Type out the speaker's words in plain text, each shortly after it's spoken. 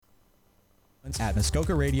at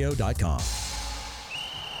muskokaradio.com.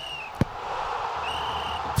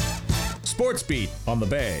 Sports Beat on the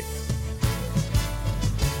Bay.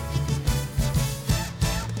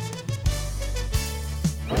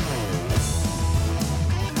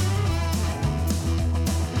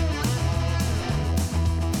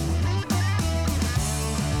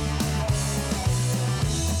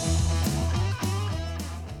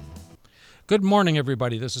 Good morning,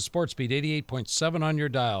 everybody. This is Sports Beat 88.7 on your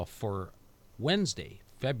dial for Wednesday,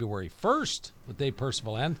 February 1st with Dave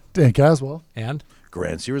Percival and Dan Caswell. And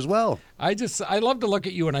Grant's here as well. I love to look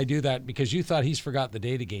at you when I do that because you thought he's forgot the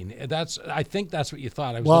date again. I think that's what you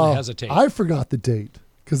thought. I was going to hesitate. I forgot the date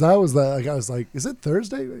because I was like, is it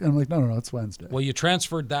Thursday? And I'm like, no, it's Wednesday. Well, you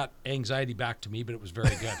transferred that anxiety back to me, but it was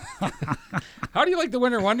very good. How do you like the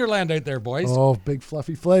winter wonderland out there, boys? Oh, big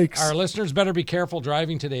fluffy flakes. Our listeners better be careful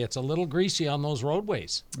driving today. It's a little greasy on those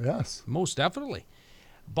roadways. Yes. Most definitely.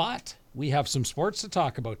 But we have some sports to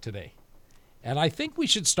talk about today. And I think we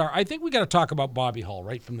should start. I think we got to talk about Bobby Hull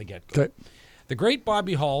right from the get-go. Okay. The great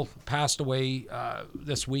Bobby Hull passed away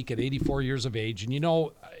this week at 84 years of age.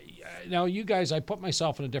 And now you guys, I put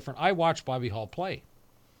myself in a different. I watched Bobby Hull play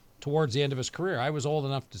towards the end of his career. I was old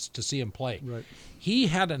enough to see him play. Right. He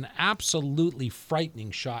had an absolutely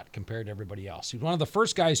frightening shot compared to everybody else. He was one of the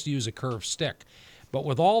first guys to use a curved stick. But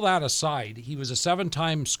with all that aside, he was a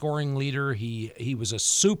 7-time scoring leader. He was a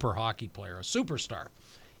super hockey player, a superstar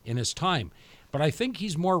in his time. But I think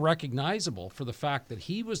he's more recognizable for the fact that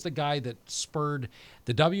he was the guy that spurred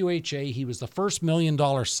the WHA. He was the first $1 million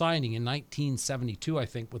signing in 1972, I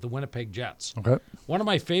think, with the Winnipeg Jets. Okay. One of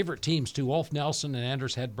my favorite teams, too. Ulf Nelson and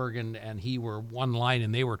Anders Hedberg and he were one line,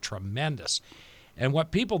 and they were tremendous. And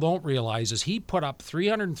what people don't realize is he put up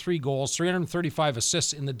 303 goals, 335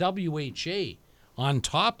 assists in the WHA on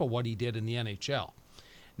top of what he did in the NHL.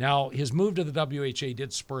 Now, his move to the WHA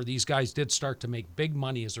did spur. These guys did start to make big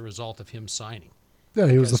money as a result of him signing. Yeah,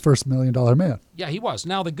 he was the first $1 million man. Yeah, he was.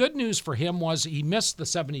 Now, the good news for him was he missed the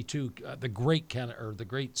 72, the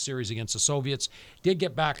great series against the Soviets. Did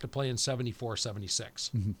get back to play in 74,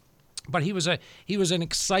 76. Mm-hmm. But he was an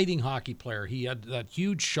exciting hockey player. He had that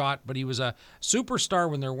huge shot, but he was a superstar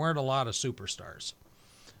when there weren't a lot of superstars.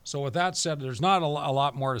 So with that said, there's not a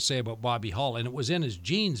lot more to say about Bobby Hull, and it was in his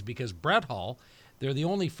genes because Brett Hull, they're the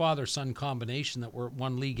only father-son combination that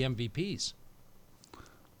won league MVPs.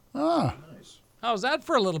 Ah. Nice. How's that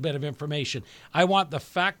for a little bit of information? I want the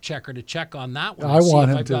fact checker to check on that one. I and see want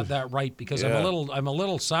if him I've to. got that right because Yeah. I'm a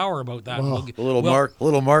little sour about that. Well,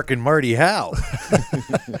 Little Mark and Marty Howe.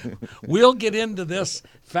 We'll get into this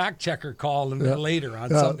fact checker call later on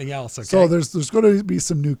something else. Okay? So there's going to be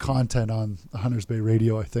some new content on Hunters Bay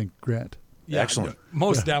Radio, I think, Grant. Yeah, Excellent.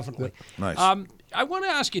 Most definitely. Nice. I want to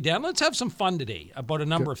ask you, Dan, let's have some fun today about a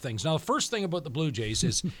number of things. Now, the first thing about the Blue Jays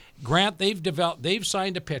is, Grant, they've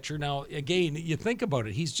signed a pitcher. Now, again, you think about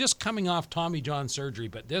it. He's just coming off Tommy John surgery,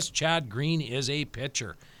 but this Chad Green is a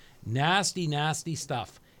pitcher. Nasty, nasty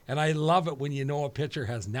stuff. And I love it when you know a pitcher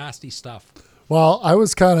has nasty stuff. Well, I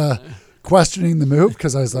was kind of questioning the move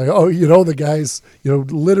because I was like, the guy's,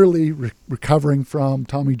 literally recovering from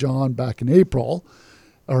Tommy John back in April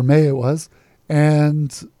or May it was.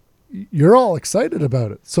 And you're all excited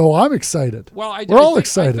about it. So I'm excited. Well, We're all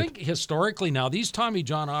excited. I think historically now, these Tommy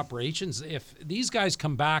John operations, if these guys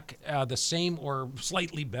come back the same or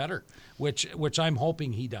slightly better, which I'm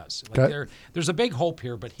hoping he does. There's a big hope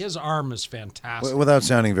here, but his arm is fantastic. Without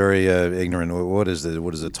sounding very ignorant, what is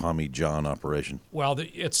the Tommy John operation? Well,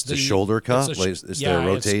 it's the shoulder cuff? It's the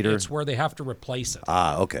rotator? It's where they have to replace it.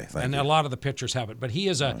 Ah, okay. Thank you. A lot of the pitchers have it. But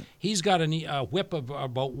he's got a whip of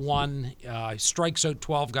about one, strikes out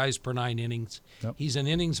 12 guys per 9 innings. Yep. He's an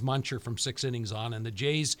innings muncher from 6 innings on, and the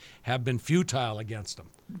Jays have been futile against him.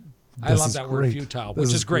 I love that word, futile,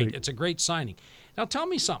 which is great. It's a great signing. Now tell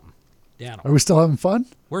me something, Dano. Are we still having fun?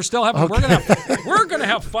 We're still having. Okay. We're gonna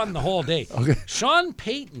have fun the whole day. Okay. Sean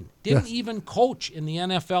Payton didn't even coach in the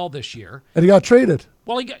NFL this year. And he got traded.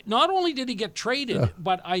 Well, not only did he get traded,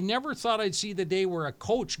 but I never thought I'd see the day where a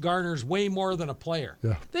coach garners way more than a player.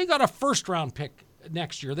 Yeah. They got a first-round pick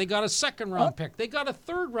next year. They got a second-round pick. They got a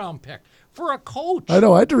third-round pick for a coach. I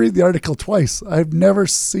know. I had to read the article twice. I've never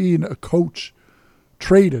seen a coach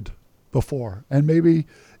traded before. And maybe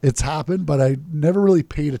it's happened, but I never really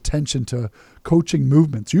paid attention to coaching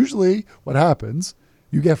movements. Usually what happens,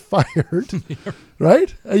 you get fired,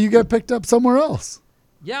 right? And you get picked up somewhere else.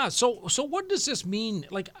 Yeah, so what does this mean?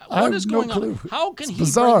 Like, I what have is no going clue. on? How can It's he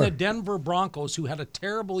bizarre. bring the Denver Broncos, who had a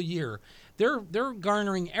terrible year, they're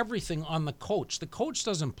garnering everything on the coach. The coach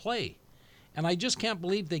doesn't play. And I just can't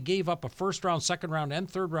believe they gave up a first-round, second-round, and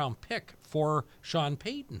third-round pick for Sean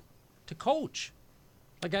Payton to coach.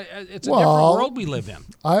 Like it's a different world we live in.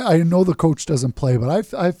 I know the coach doesn't play,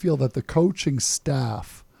 but I feel that the coaching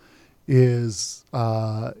staff is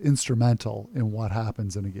instrumental in what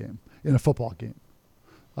happens in a game, in a football game.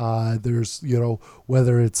 There's,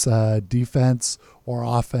 whether it's defense or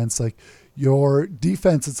offense, like your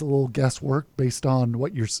defense, it's a little guesswork based on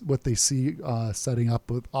what they see setting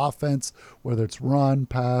up with offense, whether it's run,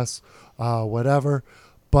 pass, whatever.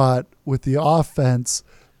 But with the offense,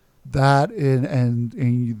 that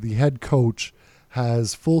and the head coach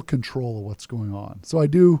has full control of what's going on. So I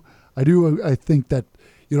think that,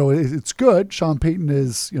 it's good. Sean Payton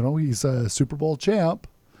is, he's a Super Bowl champ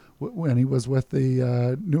when he was with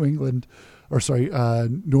the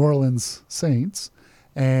New Orleans Saints,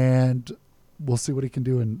 and we'll see what he can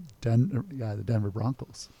do in the Denver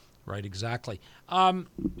Broncos. Right, exactly.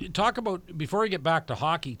 Talk about, before we get back to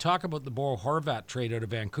hockey, talk about the Bo Horvat trade out of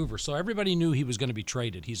Vancouver. So everybody knew he was going to be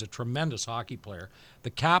traded. He's a tremendous hockey player.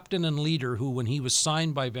 The captain and leader who, when he was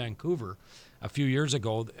signed by Vancouver a few years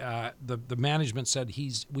ago, the management said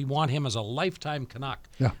we want him as a lifetime Canuck.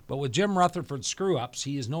 Yeah. But with Jim Rutherford's screw-ups,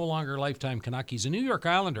 he is no longer a lifetime Canuck. He's a New York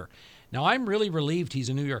Islander. Now, I'm really relieved he's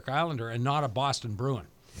a New York Islander and not a Boston Bruin.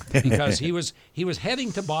 Because he was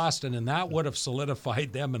heading to Boston, and that would have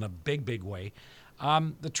solidified them in a big, big way.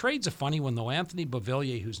 The trade's a funny one, though. Anthony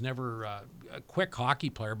Beauvillier, who's never a quick hockey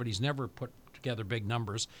player, but he's never put together big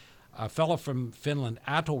numbers. A fellow from Finland,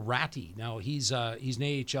 Ato Ratti. Now, he's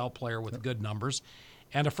an AHL player with good numbers,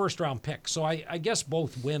 and a first-round pick. So I guess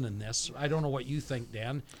both win in this. I don't know what you think,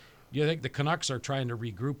 Dan. Do you think the Canucks are trying to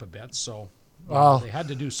regroup a bit? So they had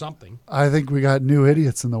to do something. I think we got new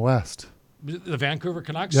idiots in the West. The Vancouver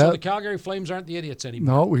Canucks? Yep. So the Calgary Flames aren't the idiots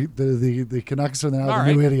anymore. No, the Canucks are now All the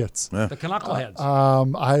right. new idiots. Yeah. The Knuckleheads.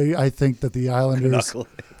 I think that the Islanders.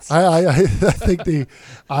 I think the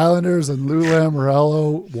Islanders and Lou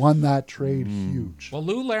Lamoriello won that trade huge. Well,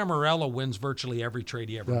 Lou Lamoriello wins virtually every trade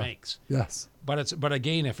he ever makes. Yes. But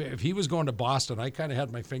again, if he was going to Boston, I kind of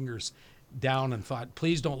had my fingers down and thought,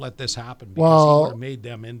 please don't let this happen, because he would have made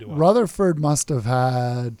them into it. Rutherford must have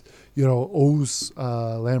had, owes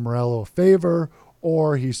Lamoriello a favor,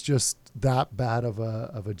 or he's just that bad of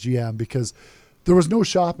a GM, because there was no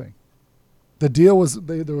shopping. The deal was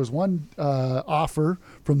there was one offer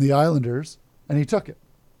from the Islanders, and he took it.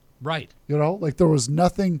 Right. There was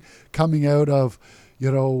nothing coming out of,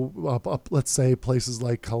 let's say places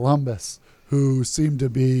like Columbus, who seem to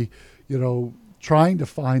be, trying to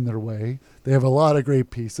find their way. They have a lot of great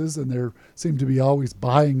pieces, and they seem to be always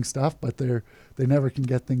buying stuff, but they never can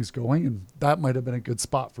get things going. And that might have been a good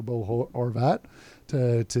spot for Bo Horvat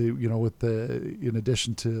to with in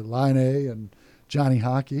addition to Line A and Johnny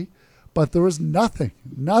Hockey, but there was nothing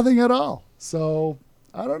at all. So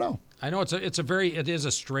I don't know. I know it is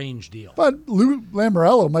a strange deal. But Lou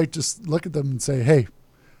Lamoriello might just look at them and say, hey,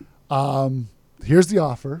 here's the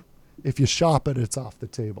offer. If you shop it, it's off the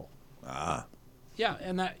table.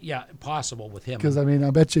 Yeah, possible with him. Because,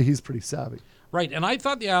 I bet you he's pretty savvy. Right, and I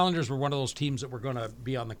thought the Islanders were one of those teams that were going to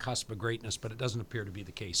be on the cusp of greatness, but it doesn't appear to be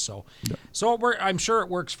the case. So I'm sure it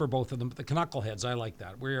works for both of them. But the Knuckleheads, I like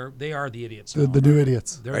that. They are the idiots. The new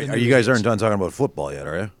idiots. You guys aren't done talking about football yet,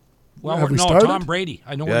 are you? Well, Have we no, started? Tom Brady.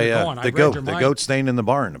 I know where you're going. The goat staying in the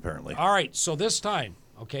barn, apparently. All right, so this time,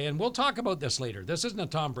 okay, and we'll talk about this later. This isn't a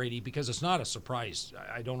Tom Brady because it's not a surprise.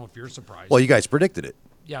 I don't know if you're surprised. Well, you guys predicted it.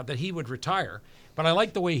 Yeah, that he would retire. But I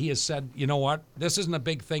like the way he has said, you know what, this isn't a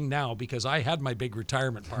big thing now because I had my big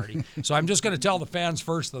retirement party. So I'm just going to tell the fans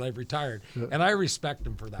first that I've retired. Yeah. And I respect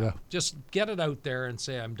him for that. Yeah. Just get it out there and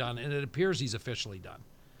say I'm done. And it appears he's officially done.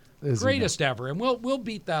 Greatest ever. And we'll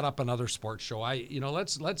beat that up another sports show.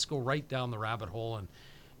 Let's go right down the rabbit hole,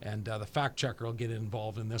 and the fact checker will get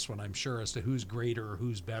involved in this one, I'm sure, as to who's greater or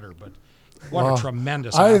who's better. But what a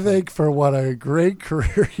tremendous athlete. I think for what a great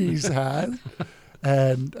career he's had.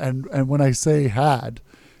 And when I say had,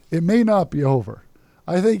 it may not be over.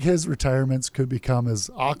 I think his retirements could become as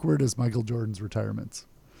awkward as Michael Jordan's retirements.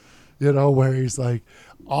 Where he's like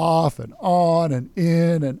off and on and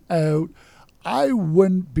in and out. I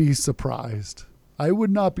wouldn't be surprised. I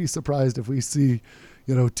would not be surprised if we see,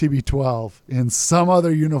 TB12 in some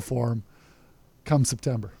other uniform come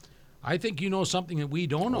September. I think you know something that we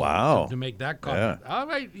don't know. Wow. To make that comment. Yeah. All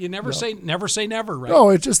right, you never say never, right? No,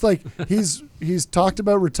 it's just like he's talked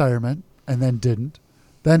about retirement and then didn't,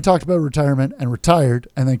 then talked about retirement and retired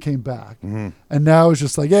and then came back, and now it's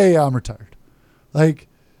just like, hey, I'm retired. Like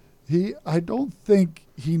I don't think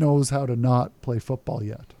he knows how to not play football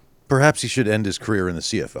yet. Perhaps he should end his career in the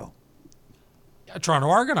CFL. A Toronto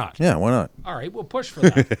Argonaut. Yeah, why not? All right, we'll push for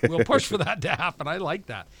that. We'll push for that to happen. I like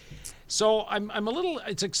that. So I'm a little.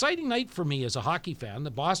 It's an exciting night for me as a hockey fan.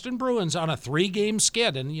 The Boston Bruins on a 3-game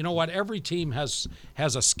skid, and you know what? Every team has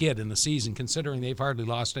a skid in the season, considering they've hardly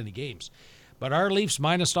lost any games. But our Leafs,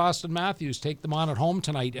 minus Auston Matthews, take them on at home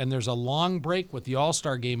tonight, and there's a long break with the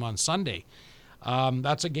All-Star game on Sunday.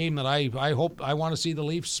 That's a game that I want to see the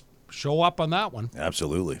Leafs show up on that one.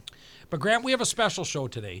 Absolutely. But Grant, we have a special show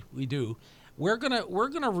today. We do. We're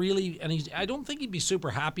gonna really, and I don't think he'd be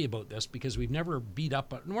super happy about this because we've never beat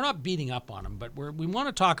up. We're not beating up on him, but we want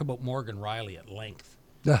to talk about Morgan Rielly at length.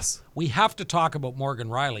 Yes. We have to talk about Morgan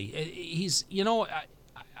Rielly. He's,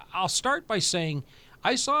 I'll start by saying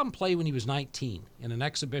I saw him play when he was 19 in an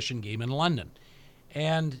exhibition game in London,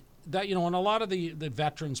 and that and a lot of the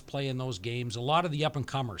veterans play in those games. A lot of the up and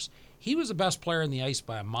comers. He was the best player in the ice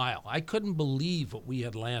by a mile. I couldn't believe what we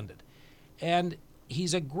had landed, and he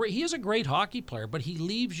is a great hockey player, but he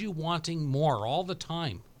leaves you wanting more all the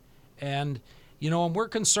time. And, and we're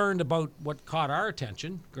concerned about what caught our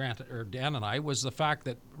attention, Grant or Dan and I, was the fact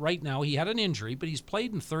that right now he had an injury, but he's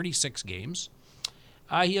played in 36 games.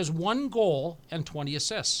 He has 1 goal and 20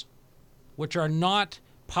 assists, which are not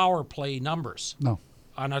power play numbers. No.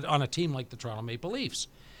 On a team like the Toronto Maple Leafs.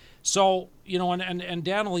 So, and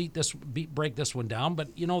Dan will break this one down,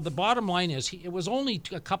 but, the bottom line is it was only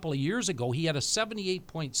a couple of years ago he had a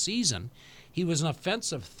 78-point season. He was an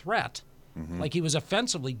offensive threat. Like, he was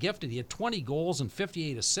offensively gifted. He had 20 goals and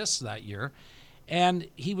 58 assists that year, and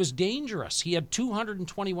he was dangerous. He had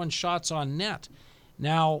 221 shots on net.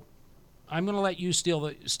 Now, I'm going to let you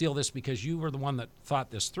steal this because you were the one that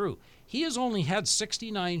thought this through. He has only had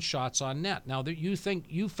 69 shots on net. Now,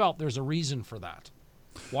 you felt there's a reason for that.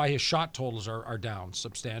 Why his shot totals are down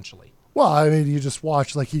substantially. Well, I mean, you just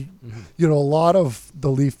watch a lot of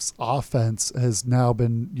the Leafs offense has now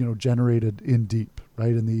been, generated in deep,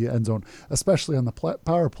 right, in the end zone, especially on the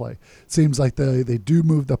power play. It seems like they do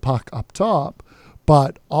move the puck up top,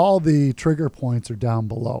 but all the trigger points are down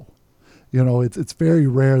below. It's very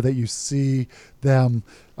rare that you see them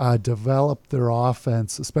develop their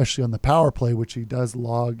offense, especially on the power play, which he does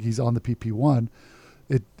log. He's on the PP1.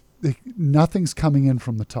 Nothing's coming in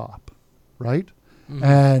from the top, right? Mm-hmm.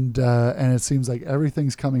 And it seems like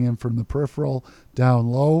everything's coming in from the peripheral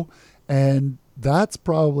down low, and that's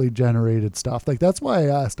probably generated stuff. Like, that's why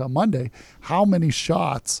I asked on Monday, how many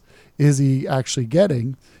shots is he actually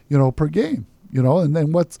getting, per game, and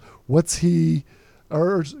then what's he,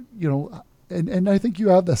 or and I think you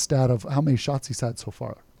have the stat of how many shots he's had so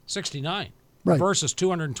far. 69, right, versus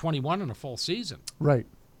 221 in a full season. Right.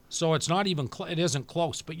 So it's not even it isn't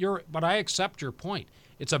close, but I accept your point.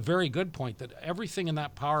 It's a very good point that everything in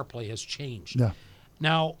that power play has changed. Yeah.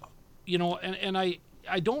 Now, and I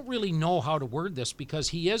don't really know how to word this because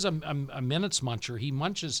he is a minutes muncher. He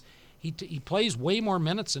munches. He plays way more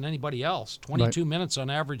minutes than anybody else. 22 minutes on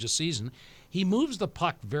average a season. He moves the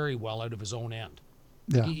puck very well out of his own end.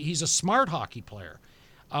 Yeah. He's a smart hockey player.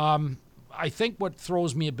 I think what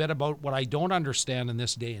throws me a bit about what I don't understand in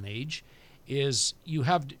this day and age is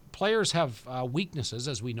players have weaknesses,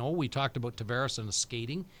 as we know. We talked about Tavares and his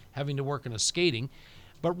skating, having to work on his skating.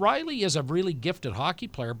 But Rielly is a really gifted hockey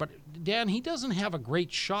player. But, Dan, he doesn't have a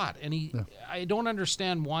great shot. And I don't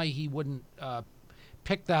understand why he wouldn't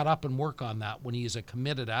pick that up and work on that when he is a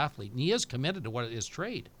committed athlete. And he is committed to his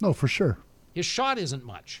trade. No, for sure. His shot isn't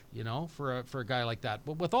much, for a guy like that.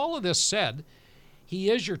 But with all of this said, he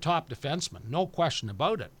is your top defenseman, no question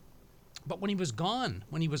about it. But when he was gone,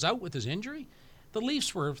 when he was out with his injury, the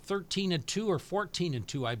Leafs were 13-2 or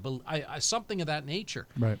 14-2, something of that nature.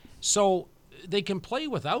 Right. So they can play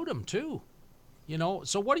without him too,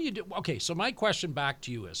 So what do you do? Okay, so my question back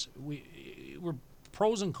to you is, we're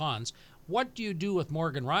pros and cons. What do you do with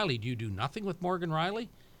Morgan Rielly? Do you do nothing with Morgan Rielly?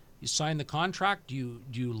 You sign the contract. Do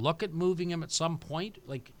you look at moving him at some point?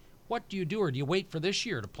 Like, what do you do, or do you wait for this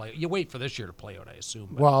year to play? You wait for this year to play out, I assume.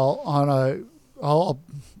 But. Well, I'll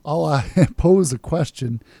pose a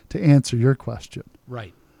question to answer your question.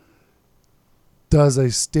 Right. Does a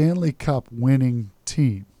Stanley Cup winning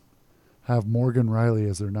team have Morgan Rielly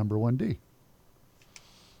as their number 1D?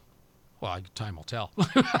 Well, time will tell.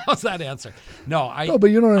 How's that answer? No,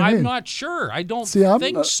 but you know what I mean. I'm not sure. I don't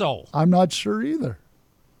think so. I'm not sure either.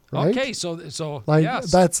 Right? Okay, so like,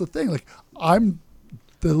 yes. That's the thing. Like,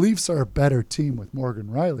 the Leafs are a better team with Morgan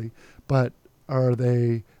Rielly, but are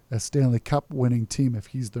they a Stanley Cup winning team if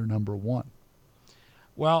he's their number 1?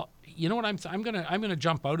 Well, you know what, I'm gonna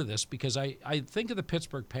jump out of this because I think of the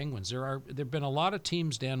Pittsburgh Penguins. There've been a lot of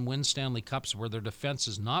teams, Dan, win Stanley Cups where their defense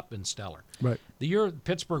has not been stellar. Right. The year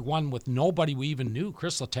Pittsburgh won with nobody we even knew,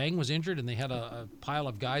 Chris Letang was injured, and they had a pile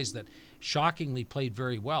of guys that shockingly played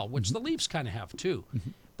very well, which the Leafs kind of have too.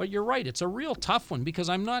 But you're right, it's a real tough one because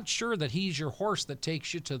I'm not sure that he's your horse that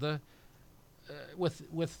takes you to the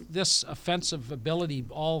with this offensive ability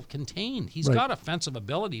all contained. He's Right. got offensive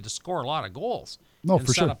ability to score a lot of goals. No, and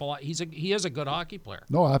for set sure. up a lot. He is a good hockey player.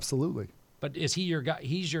 No, absolutely. But is he your guy?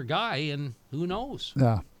 He's your guy, and who knows?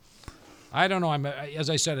 Yeah. I don't know. As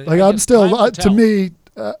I said, Like I I'm guess still time will to tell. me,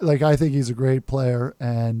 like I think he's a great player,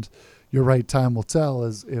 and you're right. Time will tell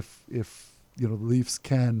as if the Leafs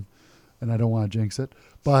can, and I don't want to jinx it,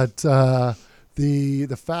 but the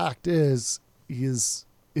fact is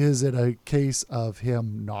it a case of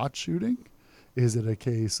him not shooting? Is it a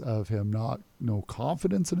case of him no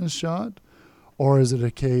confidence in his shot? Or is it a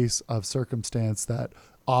case of circumstance that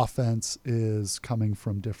offense is coming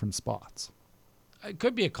from different spots? It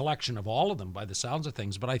could be a collection of all of them by the sounds of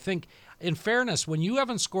things. But I think, in fairness, when you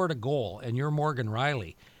haven't scored a goal and you're Morgan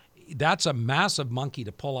Riley, that's a massive monkey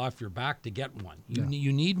to pull off your back to get one.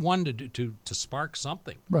 You need one to spark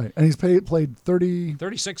something. Right. And he's played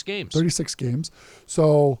 36 games. 36 games.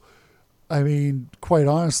 So, I mean, quite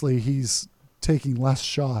honestly, he's taking less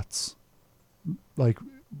shots, like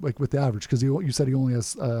with the average, because you said he only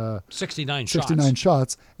has 69 69 shots.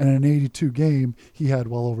 shots, and in an 82 game, he had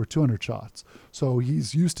well over 200 shots. So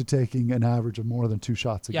he's used to taking an average of more than 2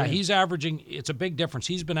 shots a game. Yeah, he's averaging. It's a big difference.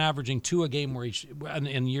 He's been averaging 2 a game where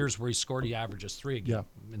in years where he scored, he averages 3 a game.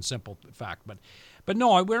 In simple fact, but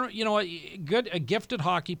no, we're a gifted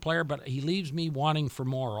hockey player, but he leaves me wanting for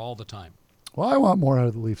more all the time. Well, I want more out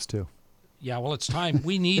of the Leafs too. Yeah, well, it's time.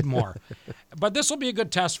 We need more. But this will be a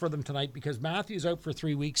good test for them tonight because Matthews out for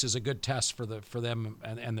 3 weeks is a good test for them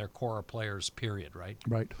and their core players, period, right?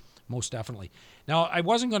 Right. Most definitely. Now, I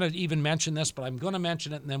wasn't going to even mention this, but I'm going to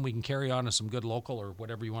mention it, and then we can carry on to some good local or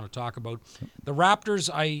whatever you want to talk about. The Raptors,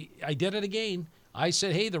 I did it again. I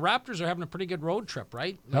said, hey, the Raptors are having a pretty good road trip,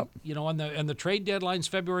 right? Yep. And the trade deadline's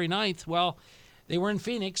February 9th. Well, they were in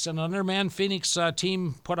Phoenix, and an undermanned Phoenix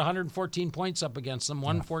team put 114 points up against them,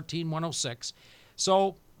 114-106.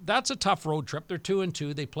 So that's a tough road trip. They're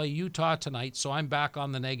 2-2. They play Utah tonight, so I'm back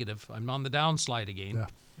on the negative. I'm on the downslide again. Yeah.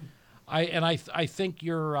 I think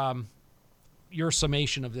your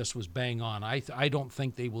summation of this was bang on. I don't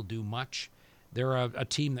think they will do much. They're a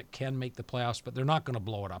team that can make the playoffs, but they're not going to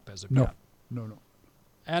blow it up as of yet. No.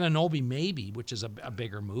 Anunoby maybe, which is a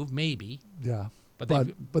bigger move, maybe. Yeah. But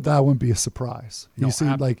that wouldn't be a surprise. He No,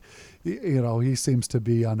 seemed like, he seems to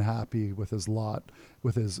be unhappy with his lot,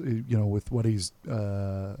 with his, with what he's,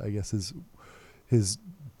 I guess his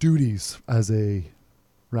duties as a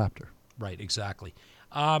Raptor. Right, exactly.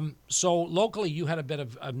 So locally, you had a bit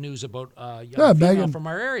of news about Yeah, female Megan from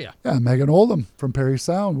our area. Yeah, Megan Oldham from Perry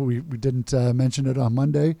Sound. We didn't mention it on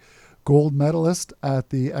Monday. Gold medalist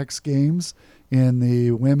at the X Games in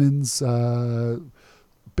the women's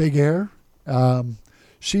big air.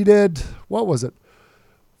 She did, what was it?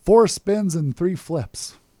 4 spins and 3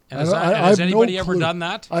 flips. And has anybody ever done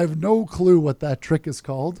that? I have no clue what that trick is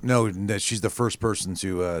called. No, she's the first person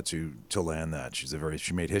to land that.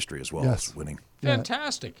 She made history as well Yes. as winning.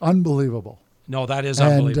 Fantastic. Unbelievable. No, that is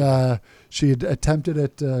unbelievable. And she had attempted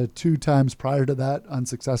it 2 times prior to that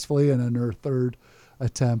unsuccessfully, and in her third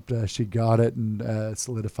attempt, she got it and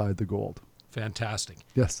solidified the gold. Fantastic.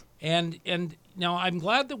 Yes. And now I'm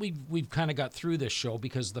glad that we've kind of got through this show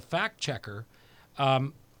because the fact checker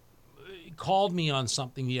called me on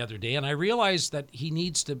something the other day, and I realized that he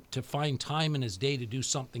needs to find time in his day to do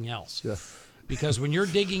something else. Yeah. Because when you're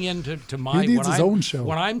digging into my He needs his own show.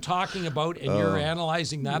 when I'm talking about and you're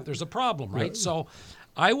analyzing that, there's a problem, right? So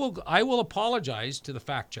I will apologize to the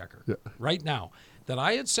fact checker right now that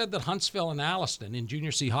I had said that Huntsville and Alliston in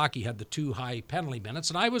Junior C hockey had the 2 high penalty minutes,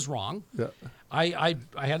 and I was wrong. Yeah. I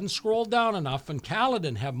hadn't scrolled down enough, and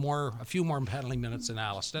Caledon have a few more penalty minutes than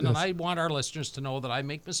Alliston, and I want our listeners to know that I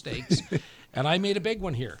make mistakes, and I made a big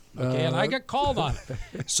one here, okay, and I got called on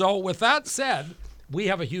it. So with that said, we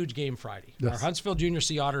have a huge game Friday. Yes. Our Huntsville Junior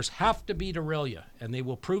C Otters have to beat Aurelia, and they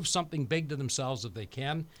will prove something big to themselves if they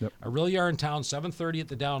can. Yep. Aurelia are in town, 7:30 at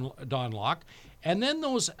the Dawn Lock. And then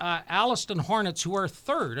those Alliston Hornets, who are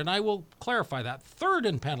third, and I will clarify that, third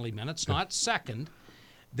in penalty minutes, not second.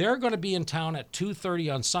 They're going to be in town at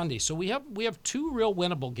 2:30 on Sunday. So we have 2 real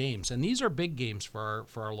winnable games, and these are big games for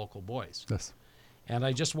our local boys. Yes. And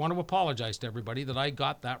I just want to apologize to everybody that I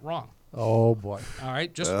got that wrong. Oh boy. All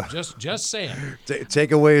right, just saying.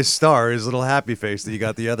 Take away his star, his little happy face that you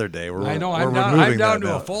got the other day. I know. we're I'm removing down that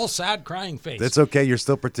to now. a full, sad, crying face. That's okay. You're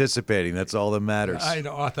still participating. That's all that matters. I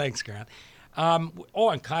know. Oh, thanks, Grant.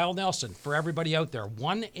 And Kyle Nelson, for everybody out there,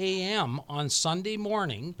 1 a.m. on Sunday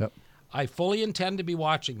morning. Yep. I fully intend to be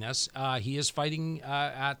watching this. He is fighting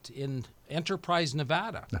in Enterprise,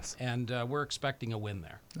 Nevada, Yes. and we're expecting a win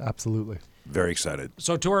there. Absolutely. Very excited.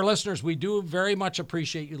 So to our listeners, we do very much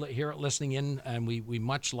appreciate you here at listening in, and we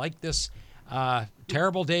much like this.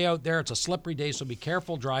 Terrible day out there. It's a slippery day, so be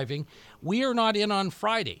careful driving. We are not in on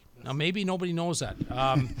Friday. Now, maybe nobody knows that.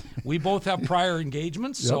 We both have prior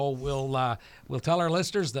engagements, so we'll tell our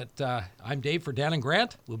listeners that I'm Dave for Dan and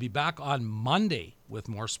Grant. We'll be back on Monday with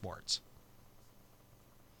more sports.